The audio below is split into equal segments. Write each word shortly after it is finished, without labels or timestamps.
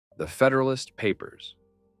The Federalist Papers.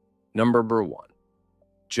 Number 1.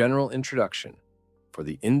 General Introduction for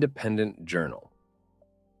the Independent Journal.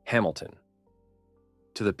 Hamilton.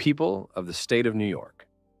 To the people of the state of New York.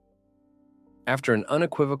 After an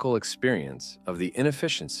unequivocal experience of the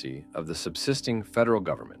inefficiency of the subsisting federal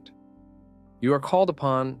government, you are called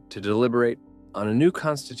upon to deliberate on a new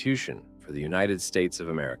constitution for the United States of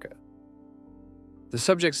America. The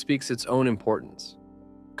subject speaks its own importance,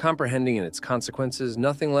 comprehending in its consequences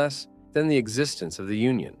nothing less than the existence of the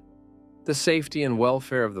Union, the safety and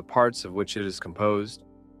welfare of the parts of which it is composed,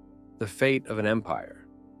 the fate of an empire,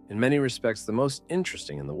 in many respects the most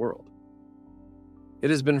interesting in the world. It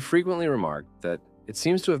has been frequently remarked that it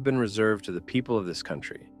seems to have been reserved to the people of this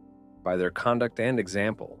country, by their conduct and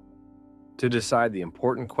example, to decide the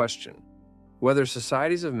important question whether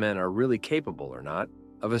societies of men are really capable or not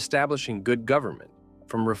of establishing good government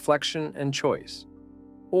from reflection and choice,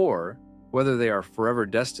 or whether they are forever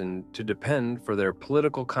destined to depend for their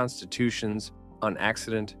political constitutions on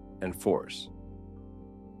accident and force.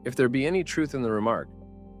 If there be any truth in the remark,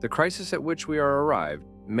 the crisis at which we are arrived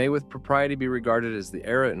may with propriety be regarded as the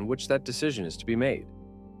era in which that decision is to be made,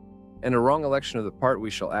 and a wrong election of the part we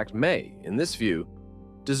shall act may, in this view,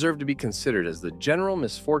 deserve to be considered as the general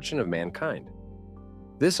misfortune of mankind.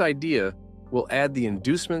 This idea will add the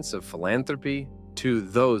inducements of philanthropy to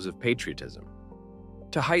those of patriotism,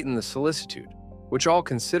 to heighten the solicitude which all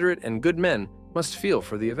considerate and good men must feel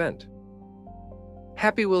for the event.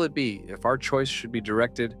 Happy will it be if our choice should be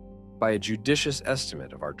directed by a judicious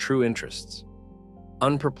estimate of our true interests,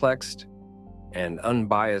 unperplexed and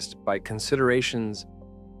unbiased by considerations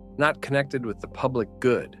not connected with the public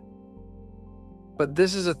good. But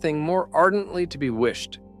this is a thing more ardently to be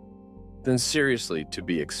wished than seriously to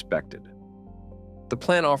be expected. The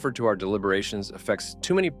plan offered to our deliberations affects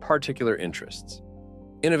too many particular interests,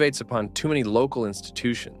 innovates upon too many local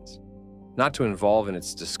institutions, not to involve in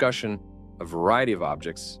its discussion a variety of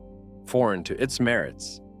objects foreign to its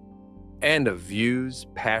merits, and of views,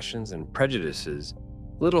 passions, and prejudices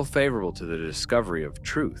little favorable to the discovery of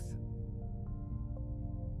truth.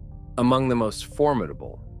 Among the most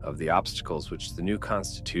formidable of the obstacles which the new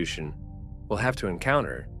Constitution will have to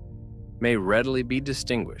encounter may readily be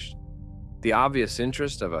distinguished the obvious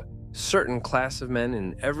interest of a certain class of men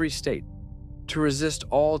in every state to resist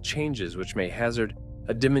all changes which may hazard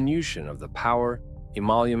a diminution of the power,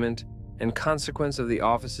 emolument, and consequence of the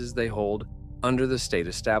offices they hold under the state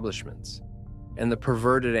establishments, and the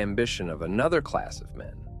perverted ambition of another class of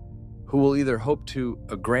men, who will either hope to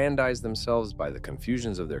aggrandize themselves by the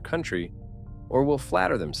confusions of their country, or will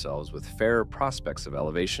flatter themselves with fairer prospects of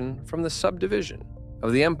elevation from the subdivision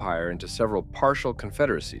of the empire into several partial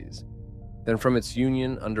confederacies than from its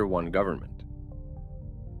union under one government.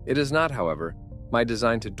 It is not, however, my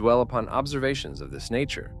design to dwell upon observations of this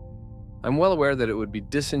nature. I'm well aware that it would be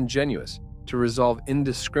disingenuous to resolve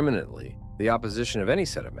indiscriminately the opposition of any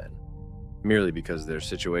set of men, merely because their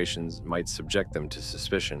situations might subject them to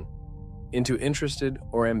suspicion, into interested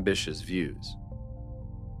or ambitious views.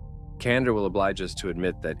 Candor will oblige us to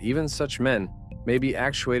admit that even such men may be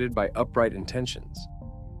actuated by upright intentions,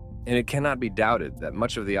 and it cannot be doubted that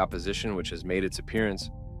much of the opposition which has made its appearance,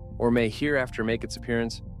 or may hereafter make its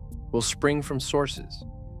appearance, will spring from sources,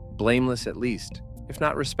 blameless at least, if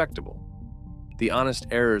not respectable, the honest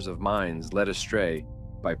errors of minds led astray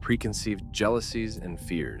by preconceived jealousies and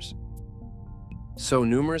fears. So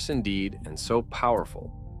numerous indeed and so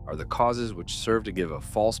powerful are the causes which serve to give a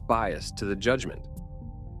false bias to the judgment,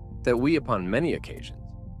 that we upon many occasions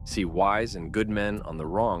see wise and good men on the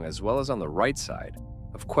wrong as well as on the right side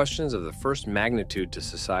of questions of the first magnitude to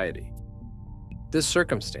society. This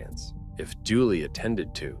circumstance, if duly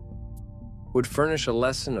attended to, would furnish a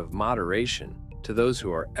lesson of moderation to those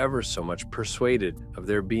who are ever so much persuaded of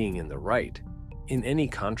their being in the right in any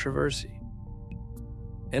controversy.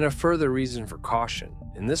 And a further reason for caution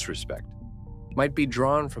in this respect might be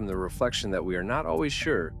drawn from the reflection that we are not always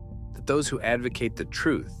sure that those who advocate the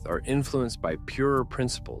truth are influenced by purer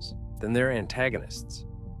principles than their antagonists.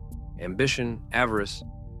 Ambition, avarice,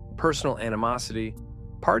 personal animosity,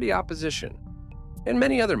 party opposition, and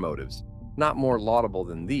many other motives, not more laudable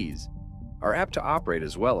than these, are apt to operate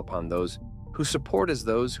as well upon those who support as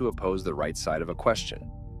those who oppose the right side of a question.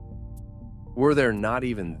 Were there not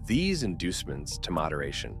even these inducements to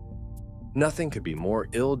moderation, nothing could be more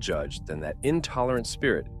ill-judged than that intolerant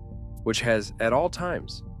spirit which has at all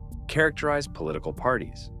times characterized political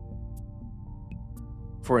parties.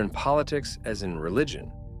 For in politics as in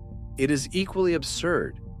religion, it is equally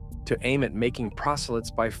absurd to aim at making proselytes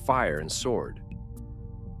by fire and sword.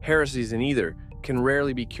 Heresies in either can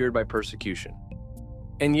rarely be cured by persecution,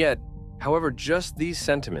 and yet However, just these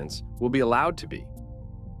sentiments will be allowed to be.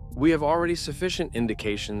 We have already sufficient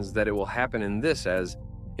indications that it will happen in this as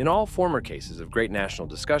in all former cases of great national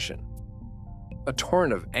discussion. A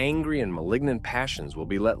torrent of angry and malignant passions will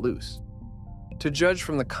be let loose. To judge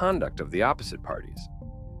from the conduct of the opposite parties,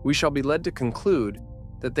 we shall be led to conclude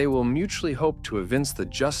that they will mutually hope to evince the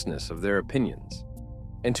justness of their opinions,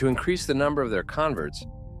 and to increase the number of their converts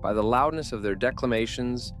by the loudness of their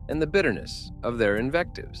declamations and the bitterness of their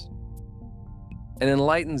invectives. An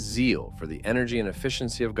enlightened zeal for the energy and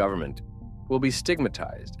efficiency of government will be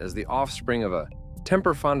stigmatized as the offspring of a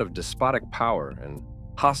temper fond of despotic power and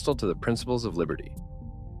hostile to the principles of liberty.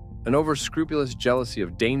 An over-scrupulous jealousy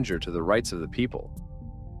of danger to the rights of the people,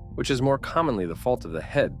 which is more commonly the fault of the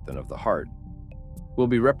head than of the heart, will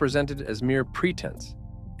be represented as mere pretense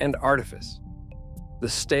and artifice, the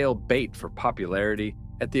stale bait for popularity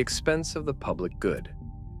at the expense of the public good.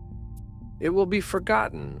 It will be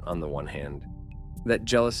forgotten, on the one hand, that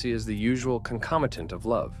jealousy is the usual concomitant of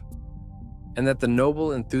love, and that the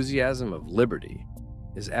noble enthusiasm of liberty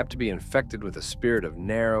is apt to be infected with a spirit of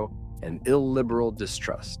narrow and illiberal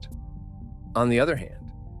distrust. On the other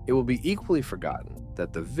hand, it will be equally forgotten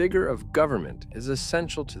that the vigor of government is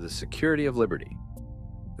essential to the security of liberty,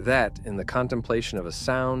 that in the contemplation of a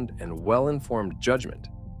sound and well-informed judgment,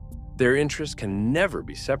 their interests can never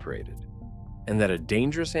be separated, and that a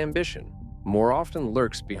dangerous ambition more often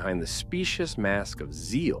lurks behind the specious mask of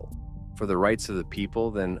zeal for the rights of the people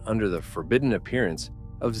than under the forbidden appearance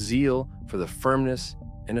of zeal for the firmness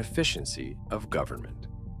and efficiency of government.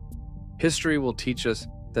 History will teach us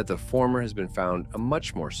that the former has been found a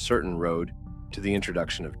much more certain road to the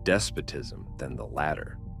introduction of despotism than the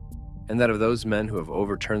latter, and that of those men who have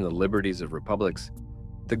overturned the liberties of republics,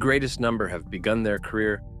 the greatest number have begun their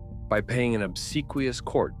career by paying an obsequious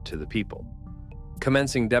court to the people,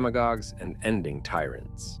 commencing demagogues and ending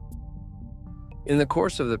tyrants. In the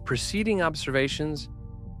course of the preceding observations,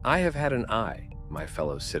 I have had an eye, my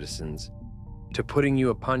fellow citizens, to putting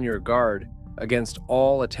you upon your guard against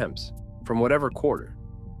all attempts, from whatever quarter,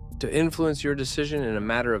 to influence your decision in a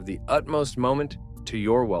matter of the utmost moment to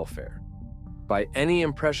your welfare, by any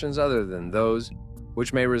impressions other than those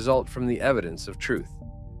which may result from the evidence of truth.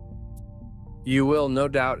 You will, no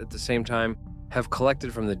doubt, at the same time, have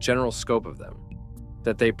collected from the general scope of them,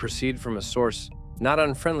 that they proceed from a source not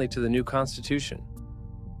unfriendly to the new Constitution.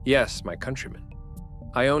 Yes, my countrymen,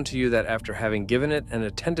 I own to you that after having given it an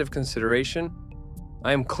attentive consideration,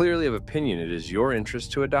 I am clearly of opinion it is your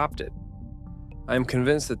interest to adopt it. I am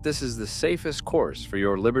convinced that this is the safest course for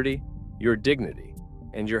your liberty, your dignity,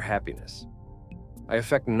 and your happiness. I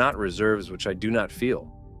affect not reserves which I do not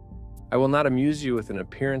feel. I will not amuse you with an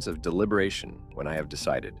appearance of deliberation when I have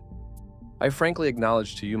decided. I frankly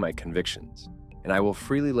acknowledge to you my convictions, and I will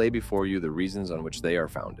freely lay before you the reasons on which they are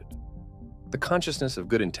founded. The consciousness of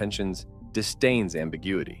good intentions disdains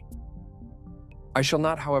ambiguity. I shall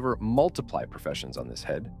not, however, multiply professions on this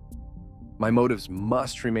head. My motives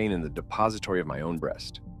must remain in the depository of my own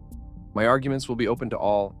breast. My arguments will be open to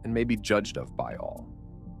all and may be judged of by all.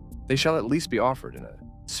 They shall at least be offered in a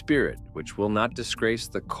spirit which will not disgrace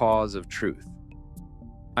the cause of truth.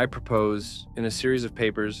 I propose, in a series of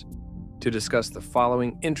papers, to discuss the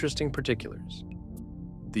following interesting particulars: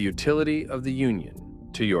 the utility of the Union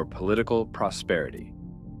to your political prosperity,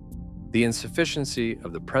 the insufficiency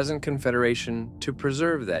of the present Confederation to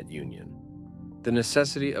preserve that Union, the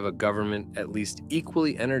necessity of a government at least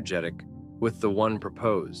equally energetic with the one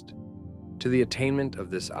proposed to the attainment of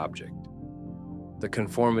this object, the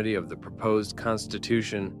conformity of the proposed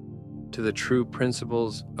Constitution to the true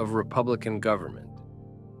principles of republican government,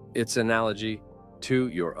 its analogy to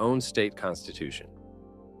your own state constitution,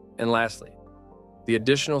 and lastly, the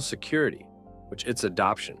additional security which its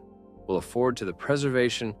adoption will afford to the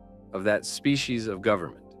preservation of that species of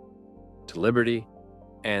government, to liberty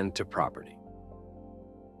and to property.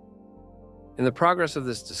 In the progress of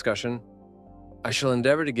this discussion, I shall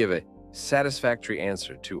endeavor to give a satisfactory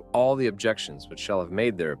answer to all the objections which shall have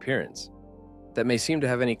made their appearance that may seem to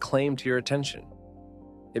have any claim to your attention.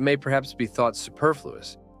 It may perhaps be thought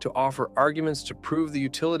superfluous to offer arguments to prove the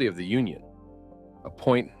utility of the Union, a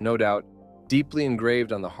point, no doubt, deeply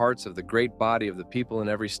engraved on the hearts of the great body of the people in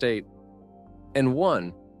every state, and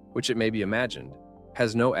one which, it may be imagined,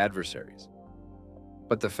 has no adversaries.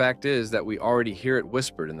 But the fact is that we already hear it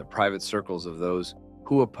whispered in the private circles of those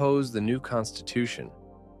who oppose the new Constitution,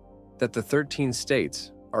 that the 13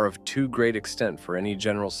 states are of too great extent for any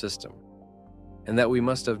general system, and that we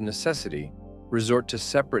must of necessity resort to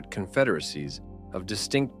separate confederacies of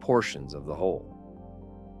distinct portions of the whole.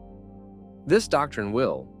 This doctrine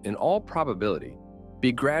will, in all probability,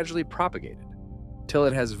 be gradually propagated, till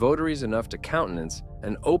it has votaries enough to countenance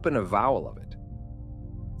an open avowal of it.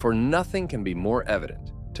 For nothing can be more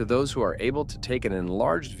evident to those who are able to take an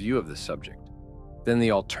enlarged view of the subject than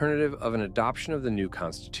the alternative of an adoption of the new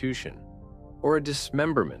Constitution or a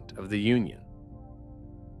dismemberment of the Union.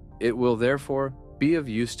 It will therefore be of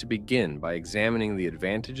use to begin by examining the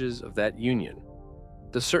advantages of that union,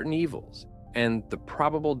 the certain evils, and the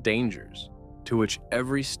probable dangers to which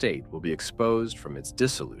every state will be exposed from its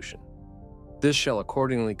dissolution. This shall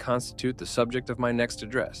accordingly constitute the subject of my next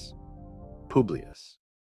address. Publius.